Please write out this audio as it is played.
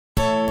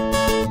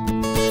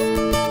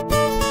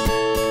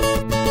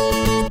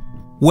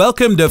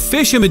Welcome to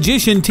Fishin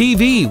Magician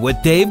TV with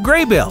Dave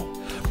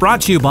Graybill.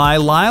 Brought to you by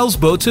Lyle's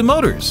Boats and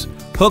Motors,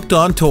 Hooked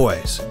on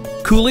Toys,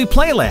 Coulee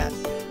Playland,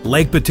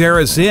 Lake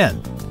Batera's Inn,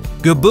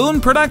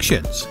 Gaboon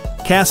Productions,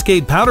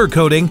 Cascade Powder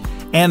Coating,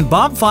 and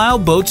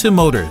Bobfile Boats and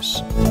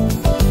Motors.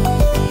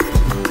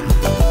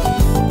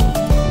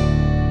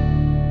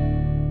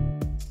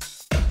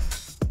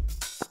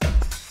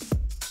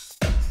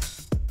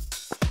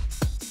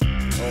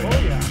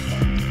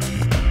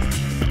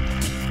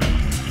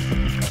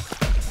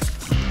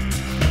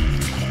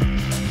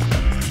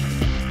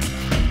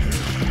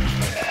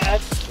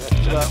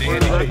 What we're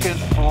looking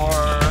for.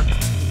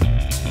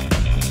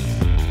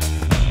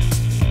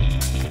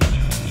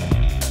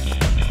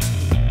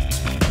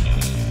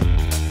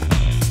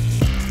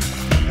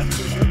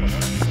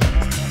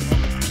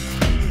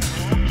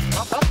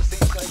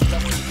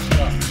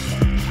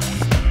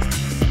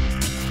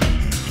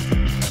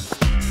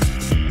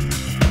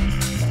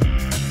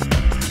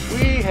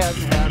 We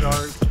hadn't had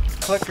our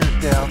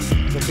clickers down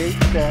the bait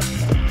set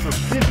for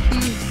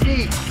 15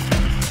 feet.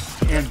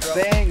 And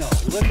bang, oh,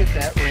 look at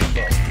that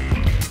rainbow.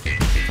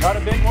 Not a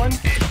big one,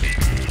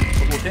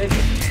 but we'll take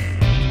it.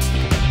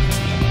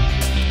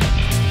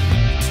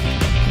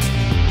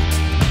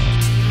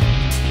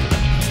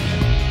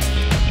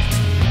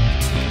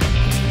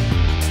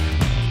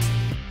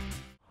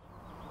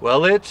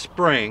 Well, it's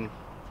spring,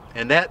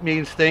 and that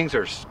means things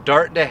are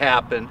starting to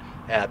happen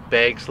at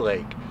Banks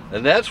Lake.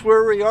 And that's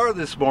where we are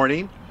this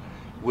morning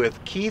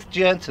with Keith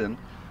Jensen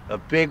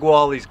of Big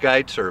Wally's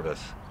Guide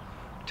Service.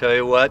 Tell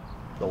you what,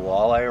 the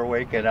walleye are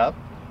waking up.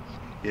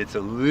 It's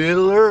a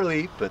little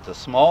early, but the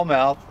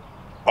smallmouth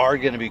are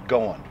going to be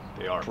going.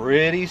 They are.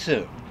 Pretty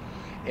soon.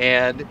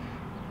 And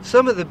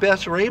some of the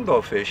best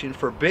rainbow fishing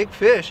for big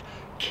fish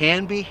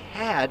can be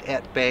had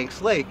at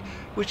Banks Lake,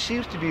 which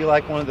seems to be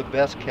like one of the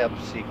best kept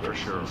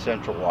secrets in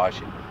Central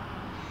Washington.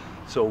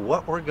 So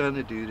what we're going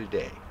to do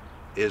today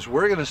is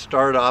we're going to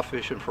start off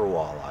fishing for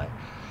walleye,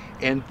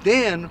 and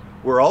then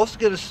we're also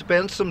going to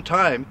spend some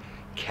time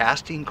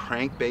casting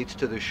crankbaits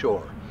to the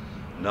shore.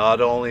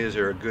 Not only is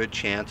there a good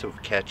chance of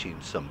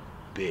catching some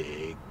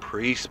big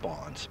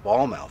pre-spawn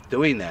smallmouth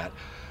doing that,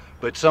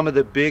 but some of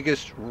the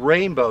biggest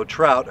rainbow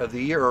trout of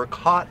the year are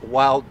caught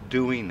while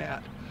doing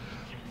that.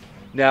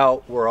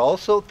 Now, we're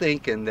also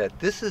thinking that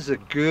this is a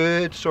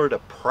good sort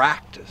of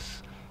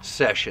practice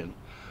session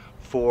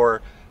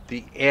for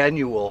the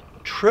annual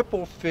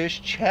Triple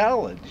Fish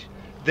Challenge.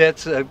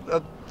 That's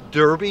a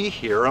derby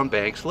here on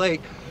Banks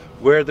Lake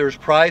where there's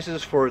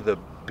prizes for the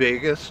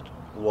biggest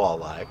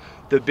walleye,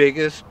 the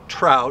biggest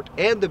trout,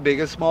 and the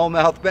biggest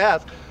smallmouth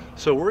bass.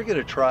 So we're going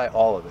to try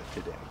all of it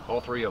today.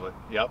 All three of it.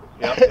 Yep.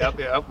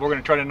 We're going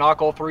to try to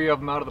knock all three of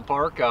them out of the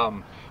park.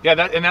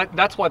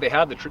 That's why they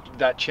have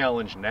that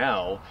challenge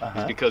now,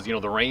 is because, you know,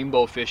 the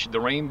rainbow fish, the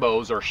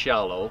rainbows are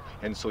shallow,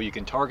 and so you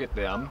can target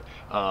them.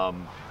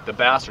 The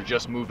bass are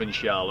just moving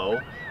shallow,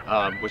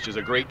 which is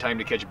a great time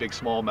to catch big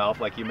smallmouth,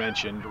 like you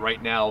mentioned.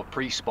 Right now,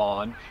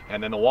 pre-spawn,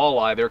 and then the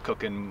walleye, they're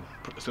cooking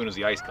as soon as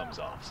the ice comes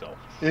off. So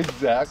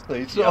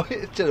exactly. So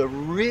it's a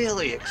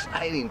really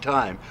exciting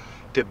time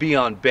to be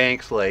on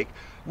Banks Lake,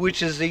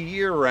 which is a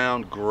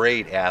year-round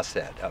great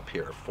asset up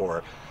here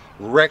for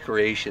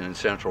recreation in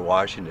Central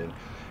Washington.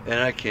 And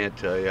I can't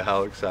tell you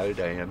how excited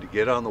I am to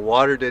get on the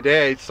water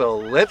today, so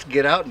let's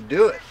get out and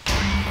do it.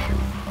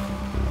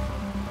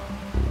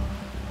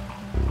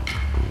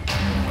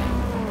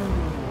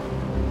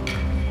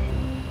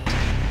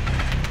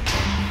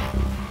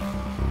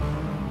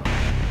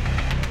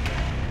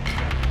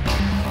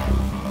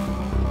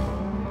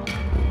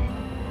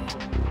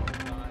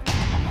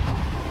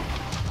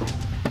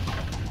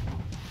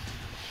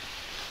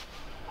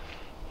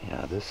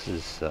 Yeah, this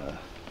is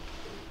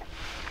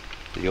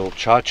the old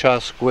Cha-Cha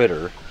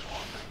Squidder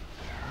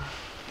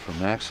from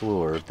Max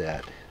Lure.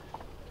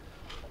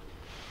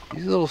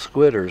 These little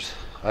squidders,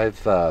 I've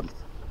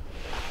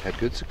had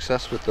good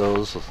success with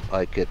those,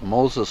 like at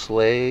Moses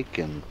Lake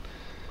and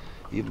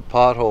even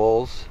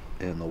Potholes.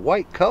 And the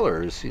white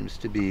color seems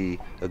to be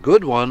a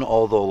good one,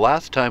 although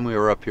last time we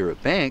were up here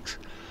at Banks,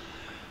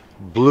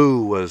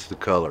 blue was the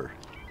color.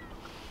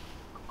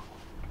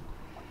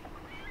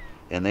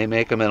 And they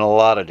make them in a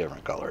lot of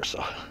different colors.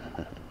 So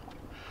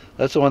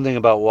that's the one thing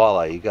about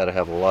walleye. You got to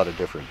have a lot of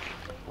different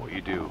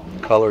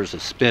colors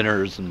of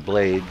spinners and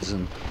blades.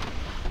 And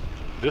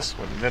this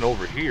one, and then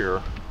over here,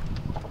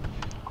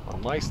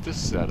 on this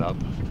setup,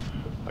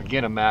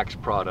 again a Max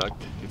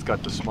product. It's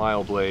got the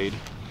smile blade,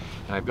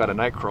 and I've got a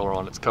night crawler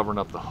on. It's covering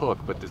up the hook,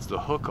 but it's the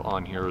hook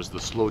on here is the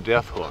slow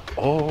death hook.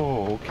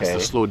 Oh, okay. It's the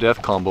slow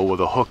death combo where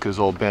the hook is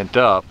all bent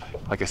up.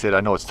 Like I said,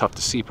 I know it's tough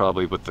to see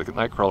probably with the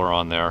night crawler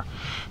on there,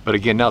 but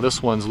again, now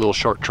this one's a little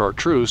shark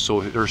chartreuse,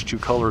 so there's two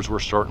colors we're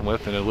starting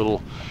with, and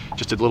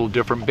just a little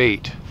different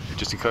bait,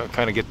 just to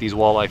kind of get these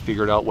walleye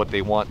figured out what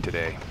they want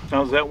today.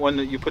 Now, is that one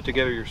that you put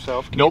together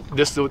yourself, Keith? Nope,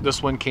 this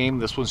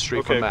one's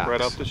straight from Max.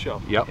 Right off the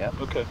shelf. Yep.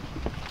 Okay.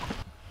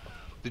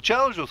 The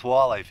challenge with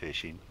walleye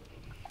fishing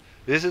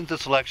isn't the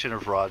selection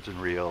of rods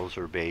and reels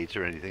or baits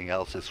or anything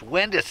else. It's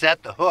when to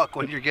set the hook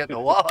when you're getting a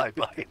walleye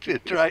bite.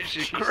 It drives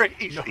you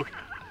crazy.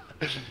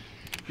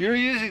 You're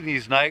using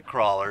these night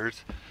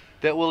crawlers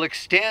that will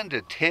extend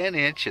to 10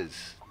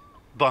 inches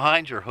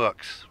behind your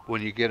hooks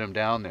when you get them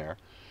down there.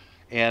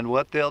 And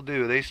what they'll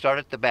do, they start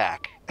at the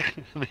back.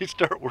 They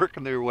start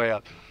working their way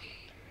up.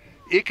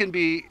 It can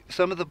be,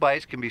 some of the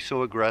bites can be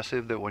so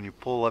aggressive that when you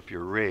pull up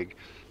your rig,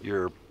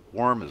 your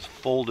worm is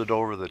folded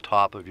over the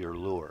top of your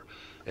lure.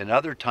 And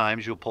other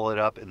times you'll pull it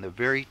up and the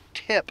very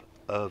tip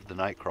of the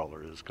night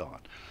crawler is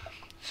gone.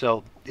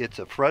 So it's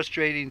a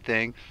frustrating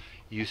thing.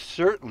 You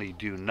certainly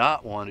do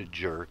not want to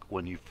jerk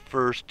when you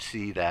first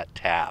see that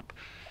tap.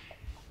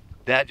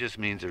 That just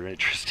means they're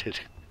interested.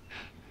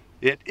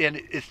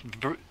 It's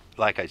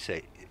like I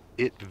say,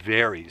 it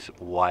varies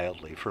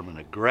wildly from an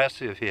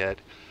aggressive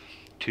hit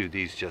to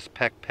these just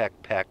peck, peck,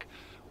 peck,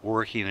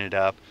 working it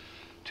up,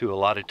 to a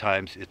lot of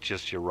times it's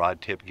just your rod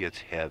tip gets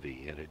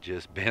heavy and it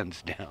just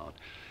bends down.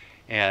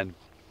 And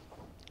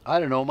I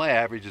don't know, my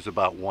average is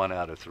about 1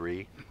 out of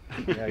 3.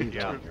 Yeah, he's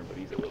down here, but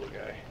he's a little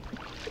guy.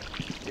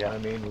 Yeah, I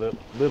mean, little.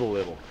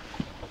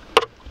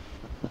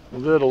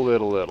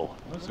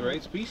 That's the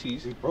right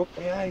species. We broke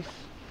the ice.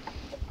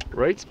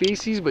 Right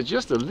species, but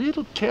just a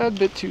little tad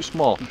bit too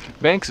small.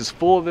 Banks is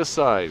full of this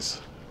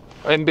size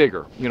and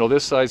bigger. You know,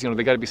 this size, you know,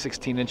 they got to be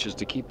 16 inches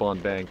to keep on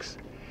banks.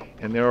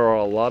 And there are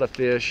a lot of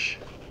fish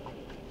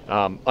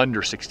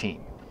under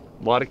 16.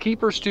 A lot of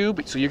keepers too,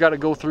 but so you got to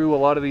go through a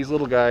lot of these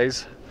little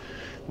guys,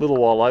 little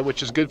walleye,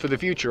 which is good for the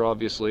future,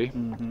 obviously.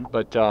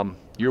 But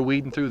you're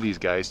weeding through these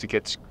guys to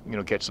get, you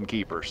know, catch some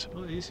keepers.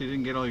 Well, at least you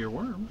didn't get all your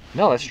worm.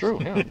 No, that's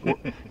true. Yeah,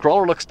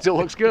 crawler still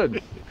looks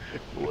good.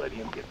 Let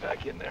him get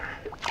back in there.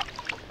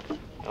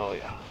 Oh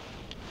yeah,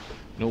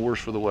 no worse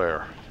for the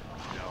wear.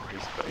 No,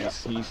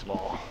 he's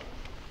small.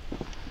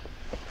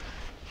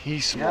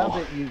 He's small.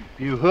 Yeah,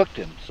 but you hooked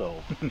him,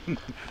 so.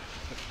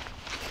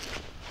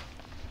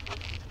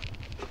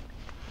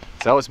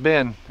 That's how it's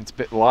been. It's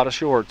been a lot of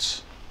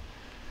shorts.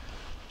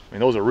 I mean,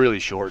 those are really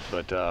short,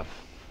 but a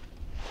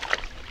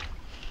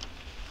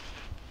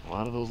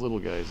lot of those little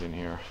guys in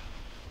here.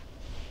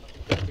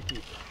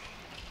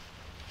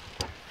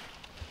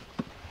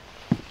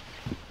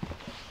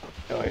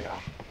 Oh yeah.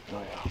 Oh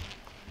yeah.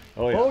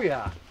 Oh yeah. Oh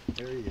yeah.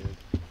 There he is.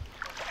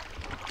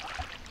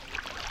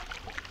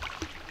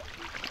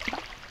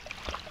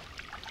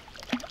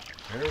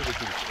 There's a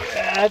keeper.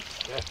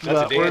 That's a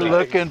what we're dandy.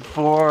 looking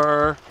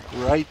for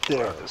right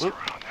there. Around there,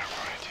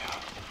 right,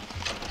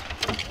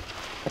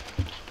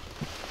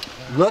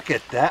 yeah. Look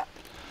at that.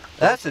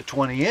 That's a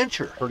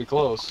 20-incher. Pretty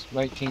close.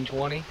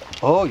 1920.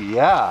 Oh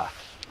yeah.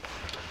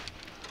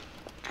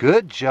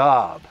 Good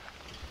job.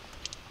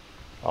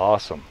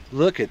 Awesome.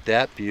 Look at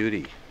that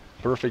beauty.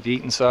 Perfect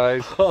eating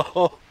size.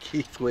 Oh,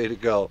 Keith, way to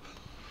go.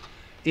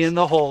 In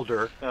the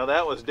holder. Now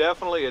that was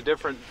definitely a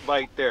different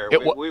bite there.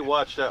 We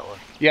watched that one.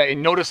 Yeah,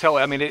 and notice how,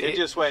 I mean, It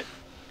just went.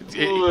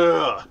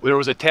 There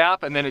was a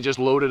tap and then it just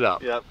loaded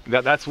up. Yep.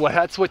 That's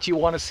what you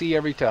want to see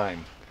every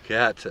time.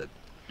 That's it.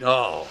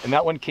 Oh. And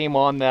that one came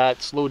on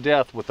that slow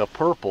death with a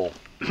purple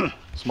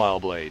smile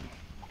blade.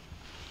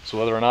 So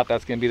whether or not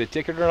that's going to be the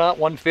ticket or not,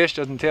 one fish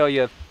doesn't tell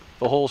you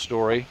the whole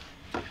story,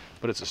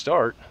 but it's a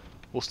start.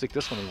 We'll stick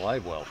this one in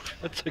live well.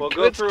 That's a Well,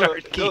 good go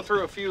start,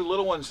 through a few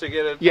little ones to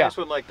get a Yeah. nice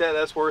one like that.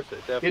 That's worth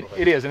it,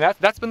 definitely. It is, and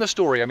that's been the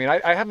story. I mean,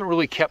 I haven't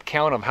really kept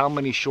count of how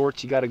many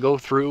shorts you got to go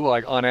through,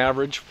 like on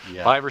average,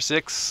 Yeah. 5 or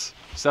 6,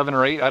 7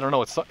 or 8. I don't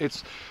know.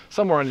 It's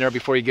somewhere in there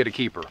before you get a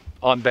keeper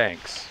on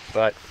banks,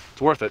 but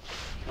it's worth it.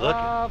 Look.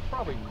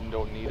 Probably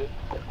don't need it.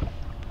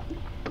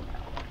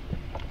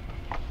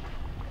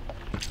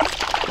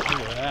 Look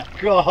at that.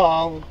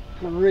 Oh,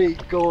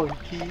 great going,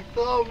 Keith.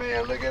 Oh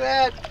man, look at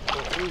that.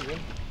 I'm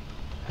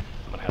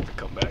gonna have to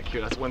come back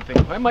here. That's one thing.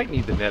 I might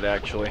need the net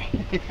actually.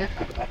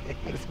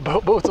 This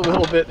boat's a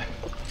little bit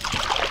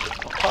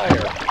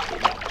higher.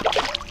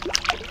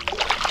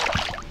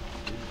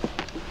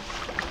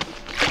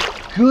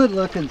 Good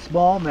looking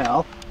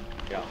smallmouth.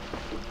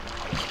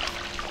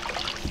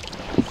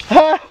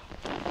 Yeah.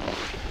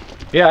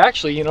 Yeah,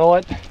 actually, you know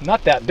what?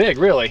 Not that big,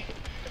 really.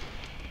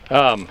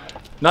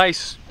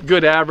 Nice,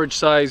 good average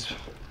size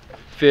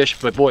fish,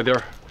 but boy,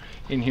 they're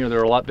in here.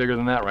 They're a lot bigger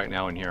than that right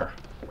now in here.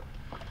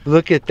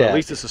 Look at that. At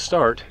least it's a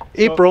start.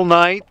 April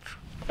 9th.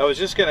 I was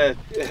just going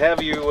to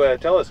have you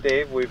tell us,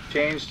 Dave, we've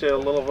changed a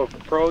little of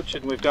approach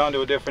and we've gone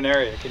to a different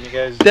area. Can you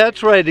guys...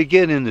 That's right.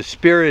 Again, in the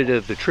spirit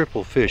of the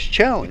Triple Fish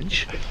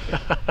Challenge,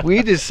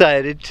 we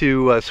decided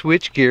to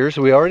switch gears.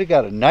 We already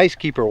got a nice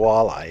keeper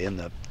walleye in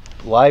the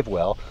live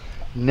well.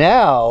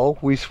 Now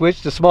we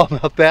switched to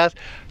smallmouth bass.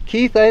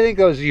 Keith, I think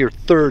that was your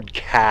third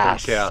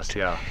cast. Third cast,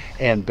 yeah.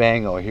 And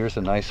bango, here's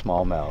a nice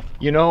smallmouth.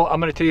 You know, I'm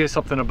going to tell you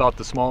something about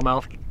the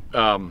smallmouth.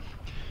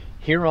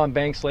 Here on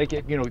Banks Lake,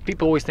 you know,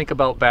 people always think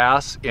about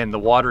bass and the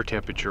water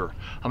temperature.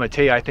 I'm going to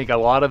tell you, I think a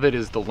lot of it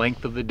is the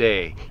length of the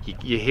day.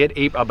 You hit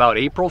about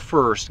April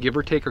 1st, give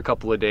or take a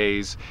couple of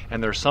days,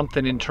 and there's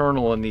something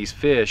internal in these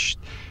fish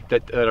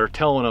that are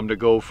telling them to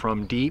go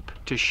from deep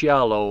to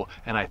shallow,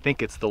 and I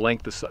think it's the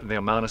length of the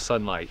amount of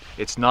sunlight.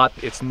 It's not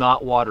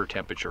water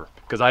temperature,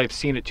 because I've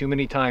seen it too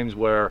many times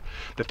where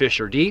the fish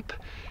are deep,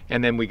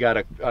 and then we got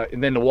a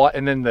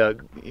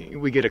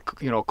we get a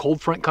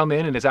cold front come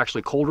in, and it's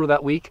actually colder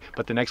that week,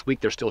 but the next week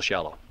they're still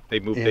shallow. They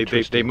move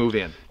they move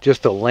in.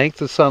 Just the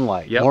length of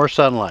sunlight. Yep. More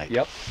sunlight.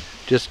 Yep.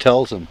 Just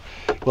tells them.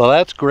 Well,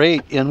 that's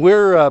great. And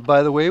we're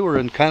by the way, we're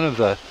in kind of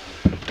the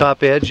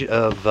top edge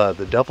of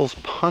the Devil's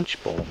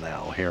Punch Bowl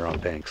now here on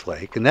Banks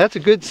Lake, and that's a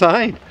good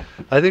sign.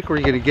 I think we're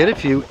going to get a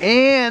few,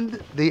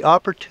 and the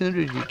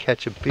opportunity to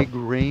catch a big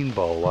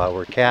rainbow while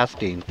we're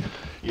casting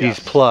these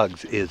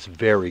plugs is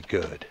very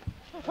good.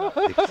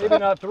 Maybe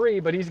not 3,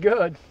 but he's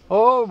good.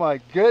 Oh my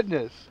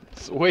goodness.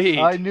 Sweet.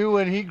 I knew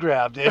when he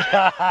grabbed it.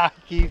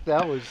 Keith,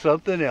 that was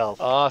something else.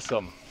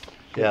 Awesome.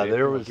 Yeah,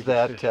 there was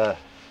that.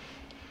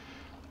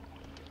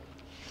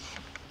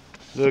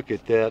 Look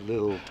at that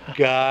little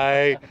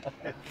guy.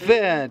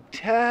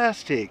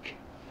 Fantastic.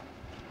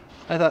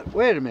 I thought,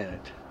 wait a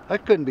minute. I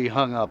couldn't be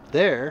hung up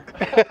there.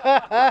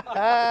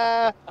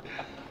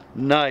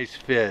 Nice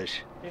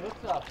fish. Hey,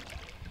 let's,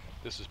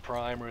 this is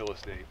prime real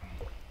estate.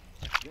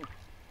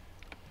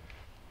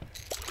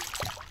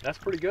 That's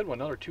a pretty good one.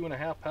 Another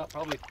 2.5 pound,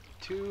 probably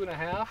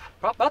 2.5.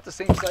 About the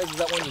same size as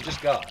that one you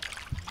just got.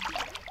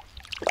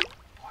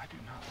 Oh, I do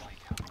not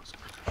like how those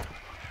are.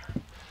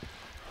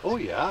 Oh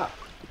yeah.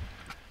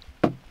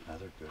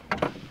 Another good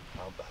one.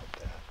 How about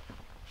that?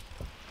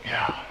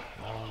 Yeah,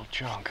 a little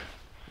chunk.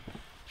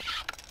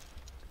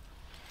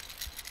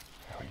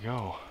 There we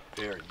go.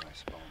 Very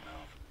nice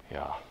smallmouth.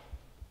 Yeah.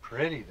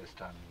 Pretty this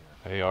time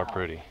of year. They are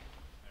pretty.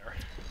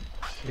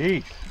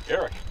 Jeez.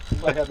 Eric, you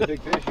might have the big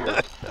fish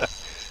here.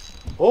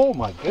 Oh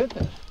my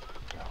goodness.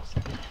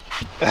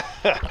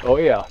 Oh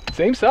yeah,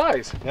 same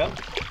size. Yep.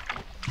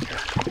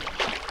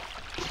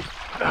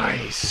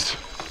 Nice.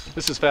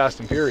 This is fast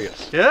and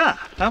furious. Yeah,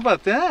 how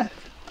about that?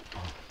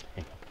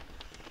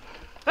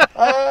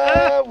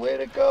 Way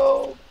to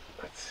go.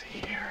 Let's see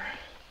here.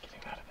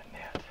 Getting out of the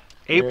net.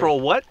 April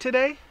what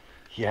today?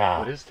 Yeah.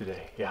 What is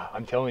today? Yeah,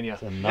 I'm telling you.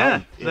 The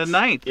 9th. Yeah, the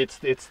 9th.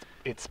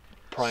 It's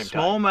prime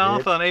time.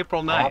 Smallmouth on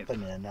April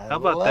 9th. How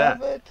about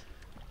that? It.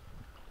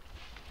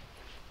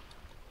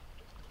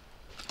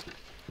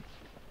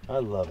 I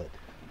love it.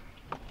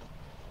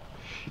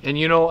 And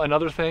you know,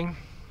 another thing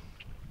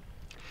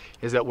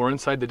is that we're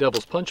inside the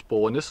Devil's Punch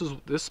Bowl, and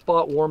this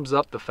spot warms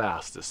up the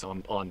fastest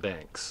on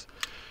Banks.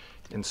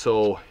 And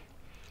so,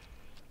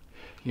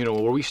 you know,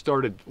 where we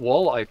started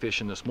walleye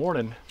fishing this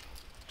morning,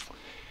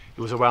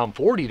 it was around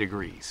 40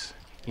 degrees.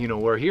 You know,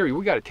 where here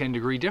we got a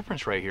 10-degree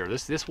difference right here.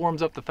 This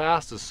warms up the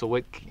fastest, so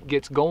it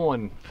gets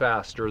going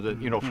faster than,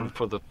 you know,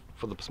 for the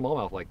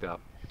smallmouth like that.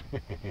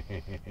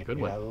 Good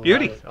one.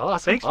 Beauty.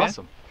 Awesome. Thanks, man.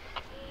 Awesome.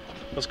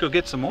 Let's go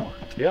get some more.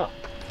 Yeah.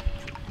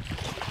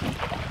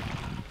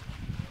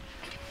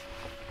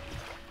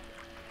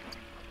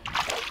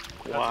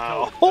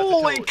 Wow.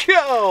 Holy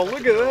cow,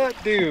 look at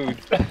that dude.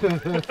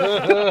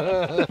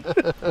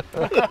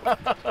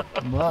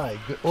 My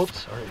good. Oops,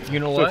 sorry. You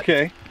know what?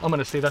 Okay. I'm going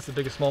to say that's the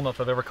biggest smallmouth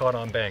I've ever caught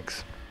on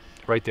Banks.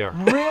 Right there.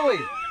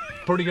 Really?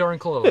 Pretty darn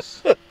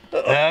close.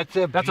 That's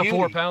a That's a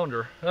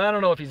 4-pounder. I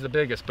don't know if he's the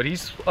biggest, but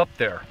he's up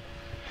there.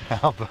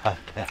 How about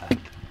that?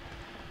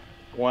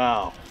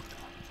 Wow.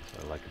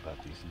 That's what I like about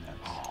these nets.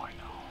 Oh, I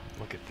know.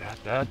 Look at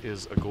that. That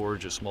is a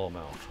gorgeous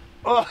smallmouth.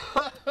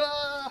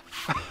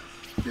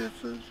 This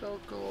is so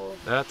cool.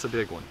 That's a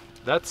big one.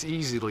 That's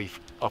easily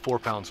a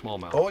 4-pound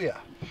smallmouth. Oh yeah.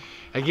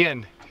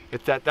 Again,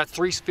 it's that's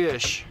 3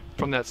 fish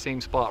from that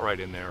same spot right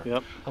in there.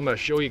 Yep. I'm going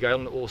to show you guys.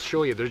 We'll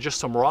show you. There's just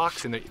some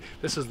rocks in there.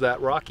 This is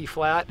that rocky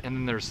flat,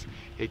 and then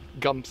it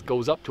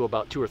goes up to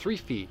about 2 or 3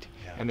 feet,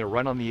 and they're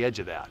right on the edge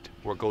of that,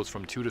 where it goes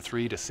from 2 to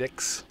 3 to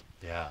 6.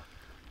 Yeah.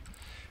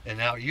 And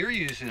now you're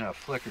using a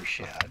flicker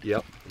shad.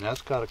 Yep. And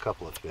that's got a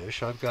couple of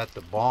fish. I've got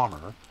the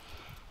bomber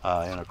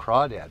in a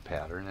crawdad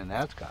pattern, and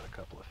that's got a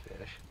couple of fish.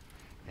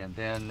 And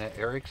then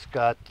Eric's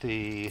got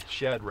the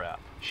Shad wrap.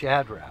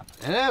 shad wrap,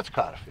 and that's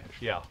caught a fish.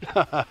 Yeah.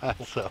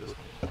 So.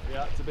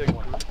 Yeah, it's a big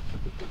one.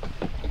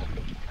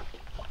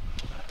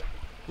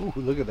 Ooh,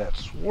 look at that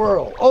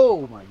swirl.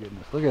 Oh my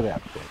goodness, look at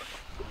that fish.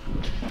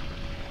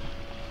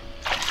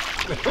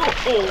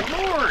 Oh,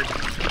 Lord!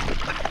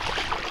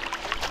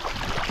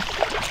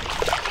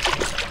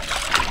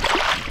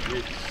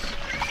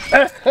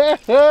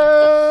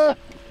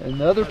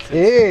 Another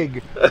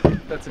pig.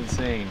 That's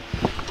insane.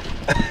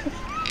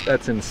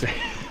 That's insane.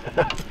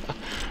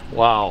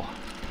 Wow.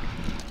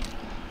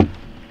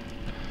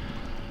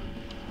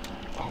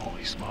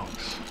 Holy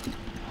smokes.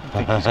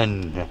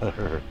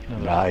 Another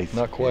nice.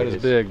 Not quite fish.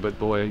 as big, but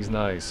boy, he's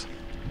nice.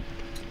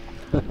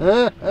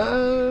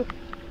 That's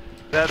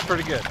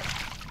pretty good.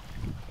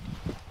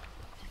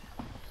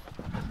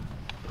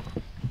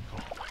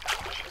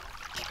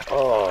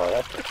 Oh,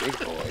 that's a big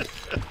boy.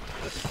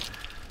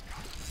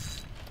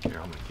 Here,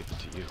 I'm gonna give it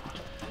to you.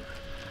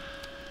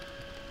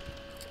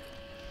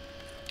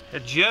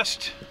 Had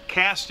just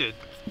casted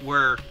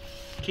where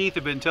Keith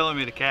had been telling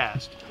me to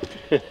cast.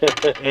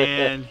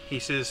 And he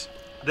says,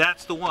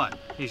 That's the one.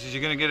 He says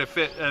you're gonna get a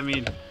fit. I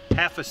mean,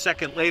 half a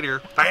second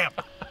later, bam.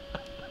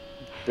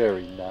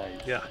 Very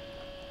nice. Yeah.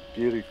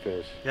 Beauty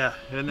fish. Yeah,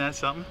 isn't that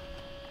something?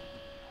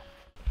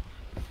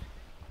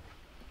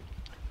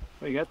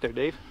 What you got there,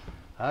 Dave?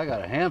 I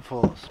got a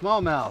handful of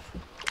smallmouth.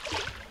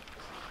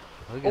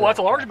 Oh, that's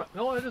a largemouth.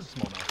 No, it is a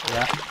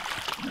smallmouth.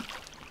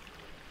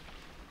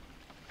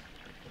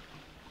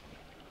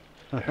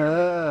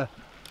 Yeah.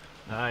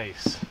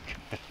 Nice.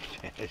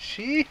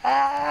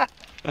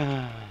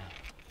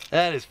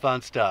 That is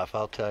fun stuff,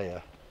 I'll tell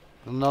you.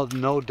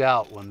 No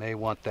doubt when they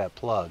want that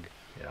plug.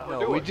 Yeah.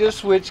 No, we just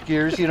switched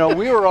gears. You know,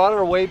 we were on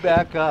our way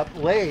back up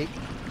lake.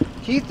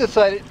 Keith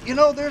decided, you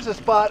know, there's a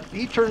spot.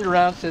 He turned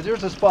around and said,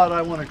 there's a spot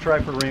I want to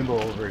try for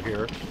rainbow over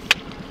here.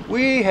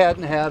 We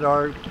hadn't had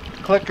our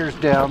clickers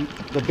down,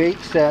 the bait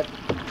set,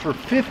 for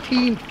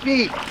 15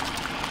 feet.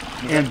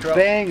 And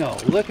bango,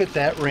 look at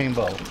that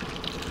rainbow.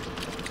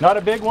 Not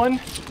a big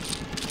one,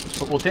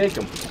 but we'll take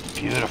them.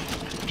 Beautiful.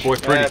 Boy,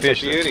 pretty That's a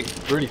fish. beauty.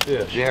 Pretty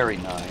fish. Very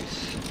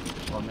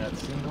nice. On that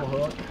single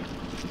hook.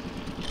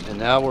 And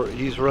now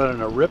he's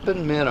running a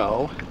ripping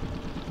minnow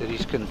that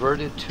he's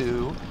converted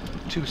to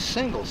 2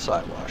 single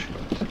side wash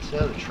hooks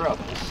instead of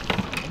trebles.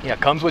 Yeah,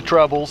 comes with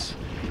trebles.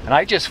 And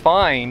I just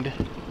find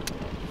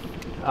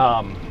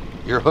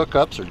Your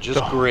hookups are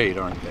just great,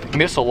 aren't they?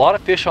 miss a lot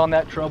of fish on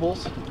that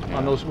trebles,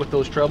 on those with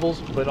those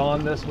trebles, but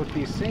on this with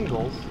these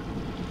singles.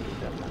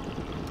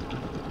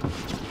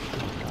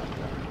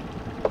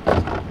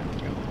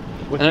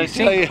 With And I these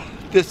tell you,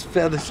 this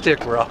feather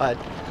stick rod,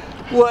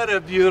 what a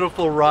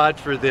beautiful rod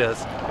for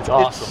this. It's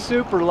awesome. It's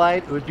super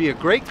light. It would be a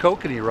great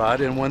kokanee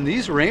rod. And when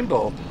these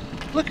rainbow,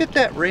 look at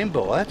that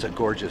rainbow. That's a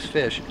gorgeous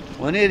fish.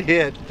 When it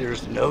hit,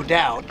 there's no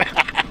doubt.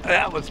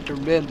 That was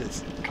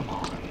tremendous. Come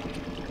on.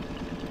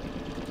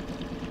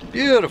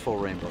 Beautiful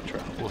rainbow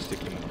trout. We'll stick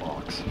them in the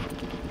box.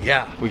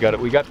 Yeah, We got it.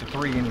 We got the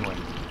 3 anyway.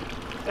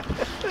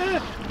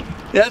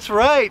 that's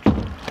right.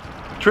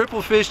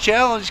 Triple fish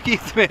challenge.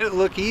 Keith made it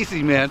look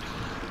easy, man.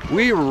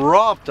 We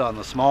romped on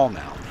the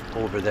smallmouth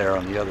over there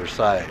on the other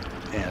side,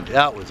 and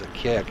that was a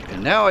kick.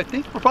 And now I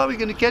think we're probably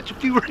going to catch a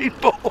few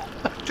rainbow.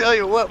 I tell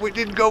you what, we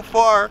didn't go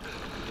far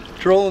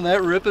trolling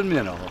that ripping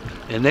minnow,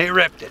 and they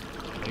ripped it.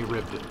 They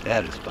ripped it.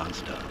 That is fun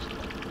stuff.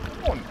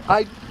 Come on.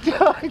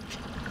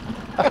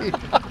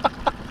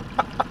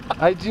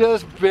 I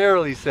just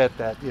barely set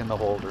that in the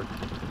holder.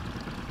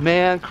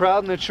 Man,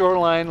 crowding the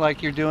shoreline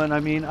like you're doing, I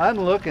mean, I'm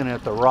looking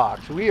at the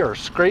rocks. We are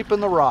scraping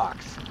the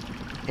rocks,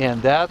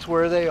 and that's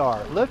where they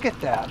are. Look at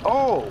that.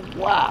 Oh,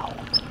 wow.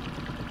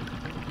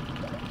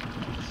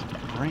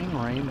 Spring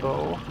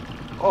rainbow.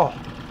 Oh.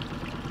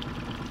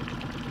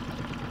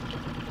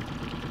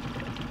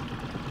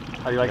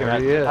 How you liking There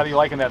that? he is. How you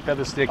liking that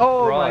feather stick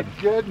Oh rod?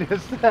 my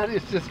goodness, that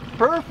is just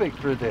perfect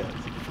for this.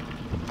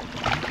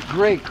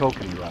 Great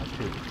kokanee rod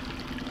too.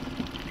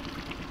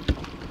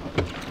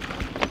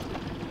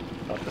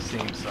 About the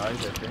same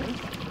size, I think.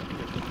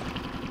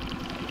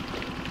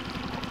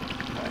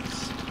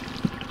 Nice.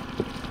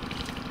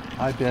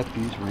 I bet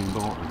these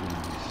rainbow are going to be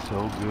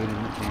so good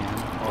in the can.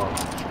 Oh,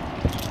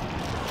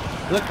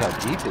 look how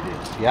deep it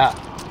is. Yeah.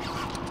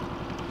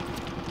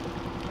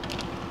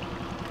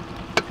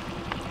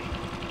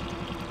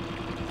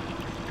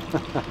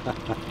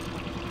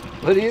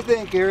 What do you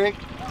think, Eric?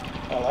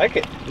 I like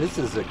it. This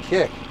is a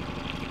kick.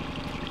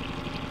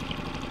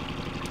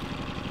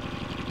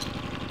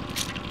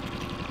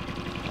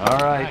 All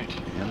right,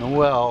 in the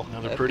well.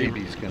 Another That pretty-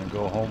 baby's going to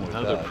go home with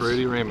Another us.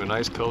 pretty rainbow.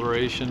 Nice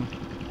coloration.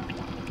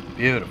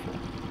 Beautiful.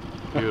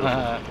 Beautiful.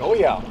 Oh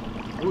yeah.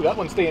 Ooh, that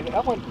one's staying.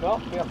 That one. No,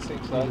 yeah, the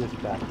same See size. this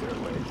back there a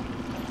ways.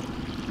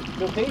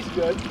 Still tastes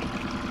good.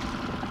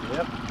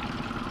 Yep.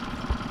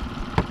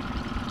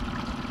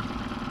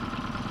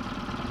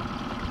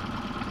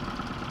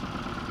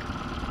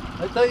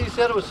 I thought you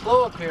said it was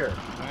slow up here.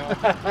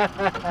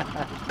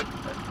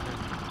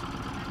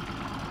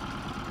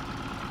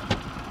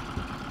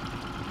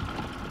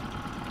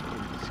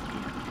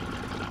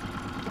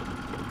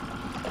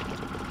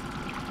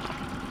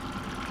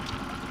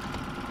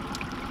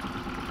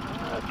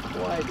 That's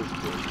wide as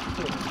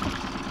big.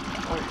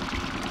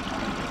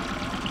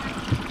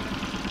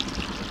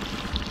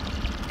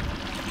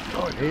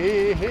 Oh,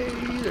 hey,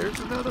 there's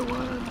another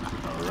one.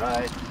 All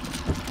right.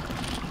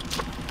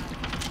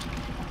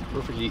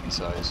 Perfect eating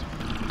size.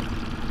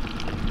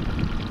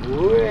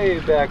 Way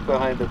back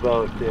behind the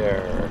boat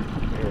there.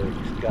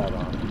 Eric's got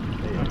on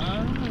it.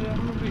 I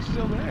don't know if he's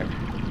still there.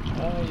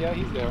 Yeah,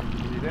 he's there.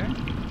 Is he there?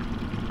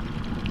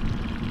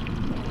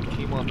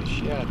 Came on the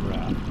shad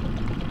wrap.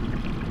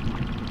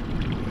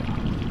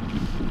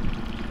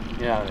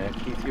 Yeah, man,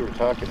 Keith, you were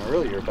talking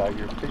earlier about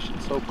your fishing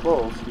so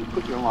close. You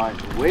put your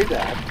lines way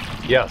back.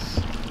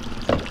 Yes.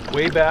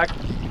 Way back,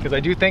 because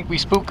I do think we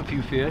spook a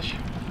few fish.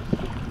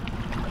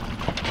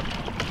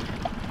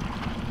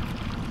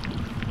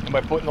 And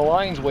by putting the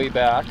lines way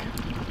back,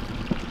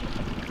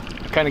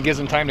 it kind of gives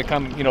them time to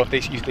come, you know, if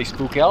they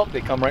spook out,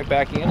 they come right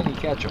back in and you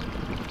catch them.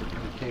 I'm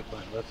going to take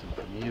my lesson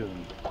from you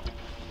and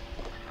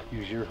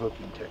use your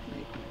hooking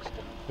technique next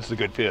time. This is a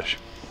good fish.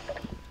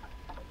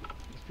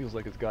 This feels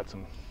like it's got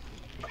some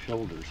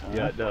shoulders, huh?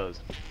 Yeah, it does.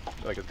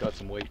 Like it's got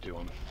some weight to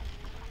him.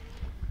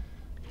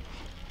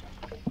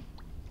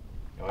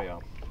 Oh yeah.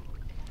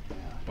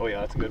 Oh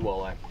yeah, that's a good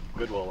walleye.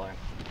 Good walleye.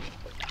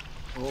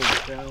 Holy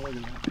cow, look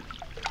at that.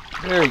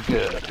 Very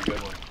good. That's a good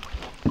one.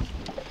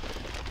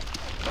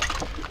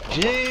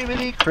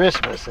 Jiminy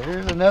Christmas,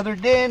 there's another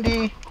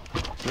dandy.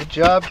 Good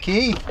job,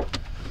 Keith.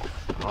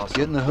 Awesome.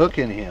 Getting the hook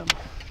in him.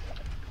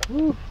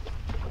 Woo.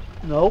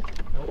 Nope.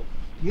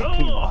 You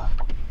came off.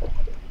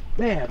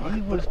 Man,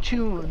 he was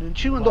chewing and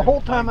chewing the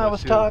whole time I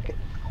was talking.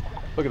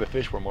 Look at the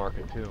fish we're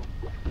marking too.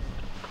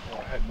 Oh,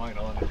 I had mine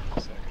on there for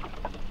a second.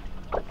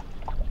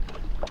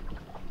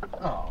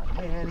 Oh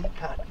man, he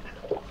cut.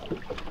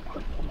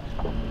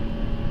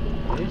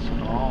 It's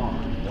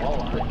gone.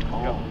 Walleye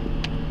gone.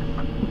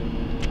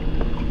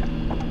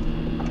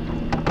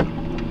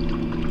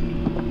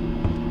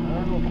 I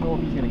don't know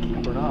if he's going to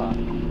keep or not. I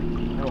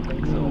don't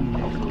think so.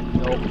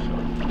 Nope,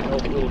 a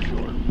little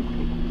short.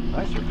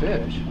 Nicer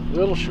fish. A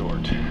little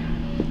short.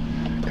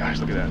 Gosh,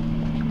 look at that.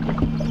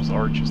 Those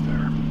arches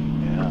there.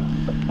 Yeah.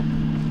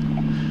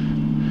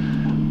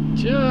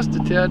 Just a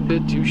tad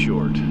bit too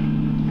short.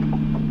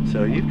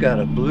 So you've got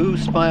a blue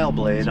smile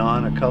blade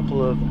on, a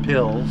couple of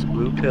pills,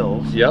 blue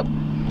pills. Yep.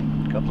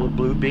 A couple of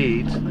blue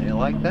beads. They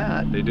like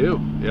that. They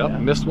do. Yep. Yeah.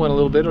 Missed one a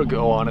little bit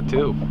ago on it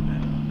too.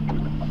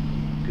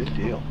 Good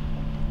deal.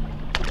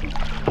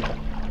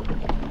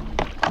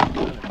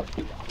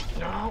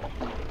 No,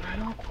 I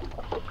don't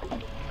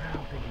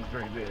think he's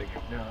very big.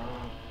 No,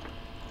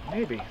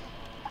 maybe.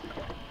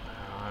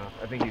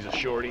 I think he's a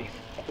shorty.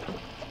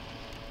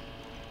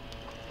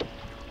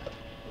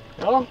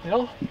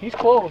 No, he's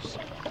close.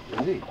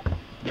 Is he?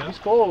 He's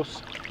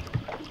close.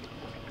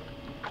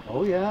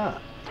 Oh yeah.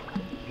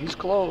 He's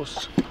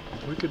close.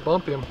 We could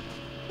bump him.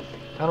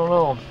 I don't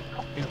know.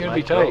 He's gonna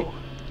be Might tight. go.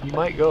 He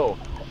might go.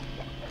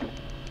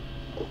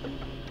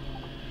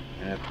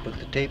 I have to put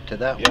the tape to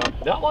that Yeah, one.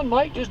 that one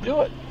might just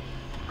do it.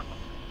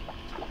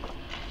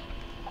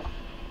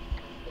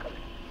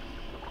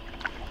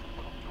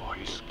 Oh,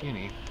 he's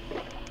skinny.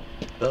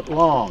 But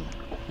long.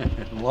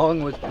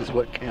 Long is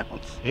what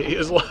counts. He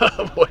is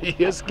boy,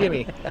 he is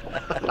skinny.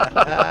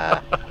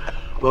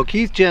 Well,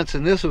 Keith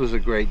Jensen, this was a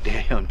great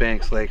day on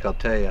Banks Lake, I'll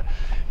tell you.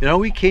 You know,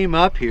 we came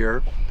up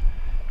here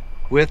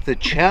with the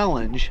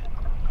challenge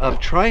of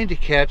trying to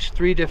catch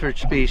 3 different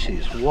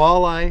species: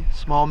 walleye,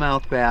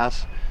 smallmouth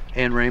bass,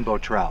 and rainbow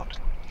trout.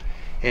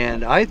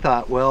 And I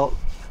thought, well,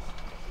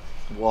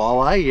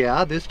 walleye,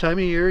 yeah, this time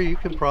of year you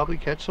can probably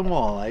catch some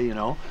walleye, you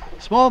know.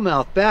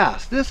 Smallmouth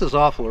bass, this is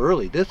awful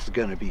early. This is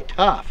going to be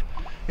tough.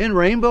 And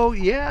rainbow,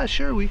 yeah,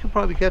 sure, we could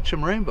probably catch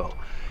some rainbow.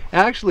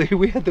 Actually,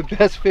 we had the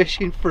best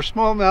fishing for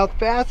smallmouth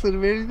bass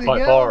than anything else.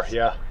 By far,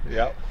 yeah.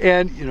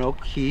 And, you know,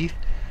 Keith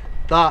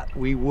thought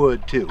we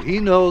would too. He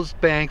knows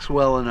Banks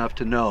well enough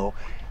to know,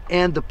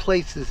 and the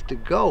places to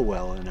go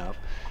well enough,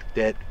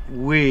 that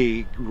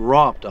we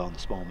romped on the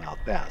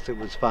smallmouth bass. It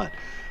was fun.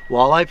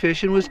 Walleye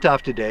fishing was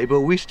tough today,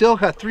 but we still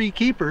got 3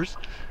 keepers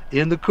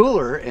in the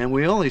cooler, and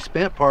we only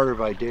spent part of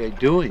our day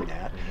doing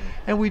that.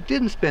 And we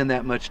didn't spend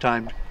that much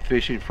time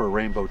fishing for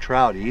rainbow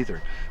trout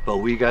either, but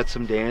we got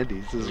some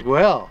dandies as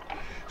well.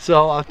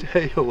 So I'll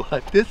tell you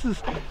what, this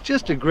is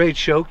just a great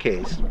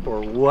showcase for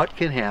what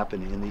can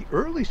happen in the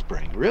early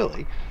spring,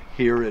 really,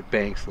 here at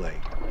Banks Lake.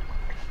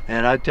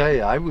 And I tell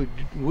you,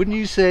 wouldn't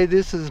you say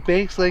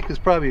Banks Lake is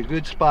probably a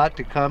good spot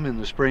to come in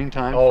the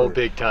springtime? Oh,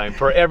 big time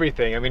for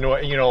everything. I mean,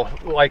 you know,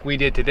 like we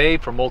did today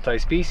for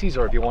multi-species,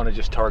 or if you want to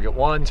just target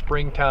one,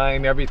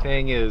 springtime,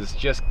 everything is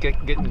just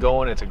getting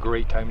going. It's a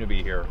great time to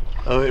be here.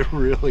 Oh, it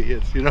really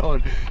is. You know,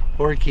 and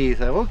poor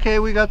Keith, okay,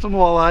 we got some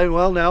walleye.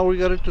 Well, now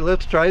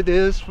let's try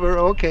this.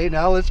 Okay,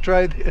 now let's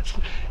try this.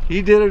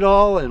 He did it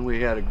all, and we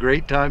had a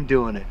great time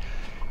doing it.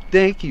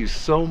 Thank you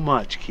so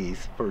much,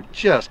 Keith, for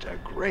just a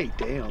great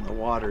day on the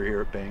water here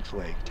at Banks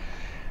Lake.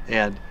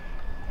 And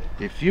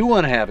if you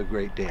want to have a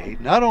great day,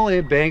 not only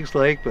at Banks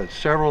Lake, but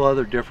several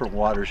other different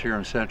waters here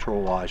in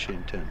Central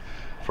Washington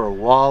for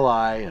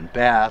walleye and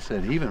bass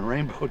and even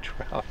rainbow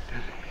trout,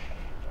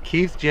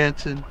 Keith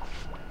Jensen,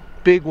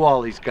 Big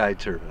Wally's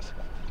Guide Service.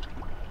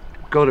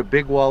 Go to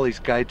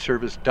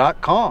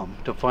bigwallysguideservice.com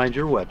to find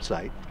your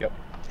website. Yep.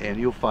 And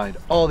you'll find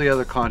all the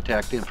other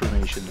contact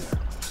information there.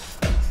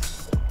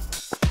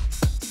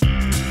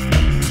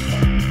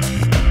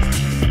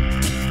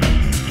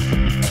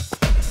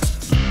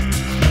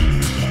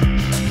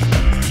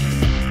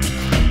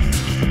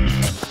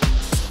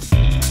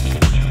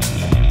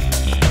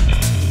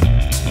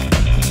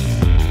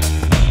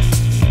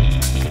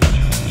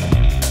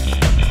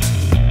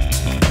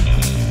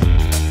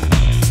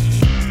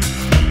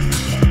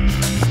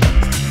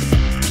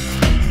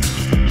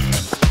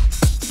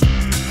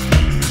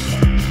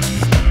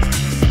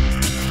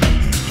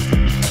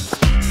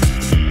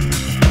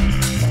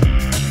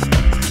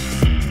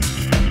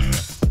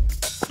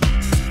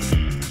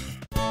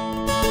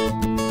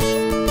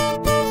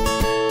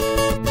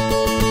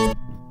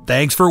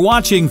 Thanks for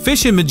watching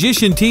Fishin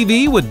Magician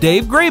TV with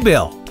Dave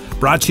Graybill.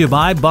 Brought to you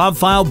by Bob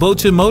File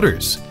Boats and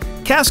Motors,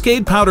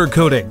 Cascade Powder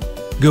Coating,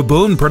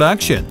 Gaboon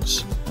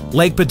Productions,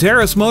 Lake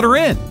Pateros Motor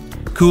Inn,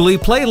 Coulee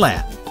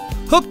Playland,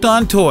 Hooked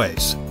on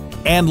Toys,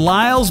 and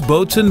Lyle's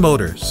Boats and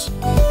Motors.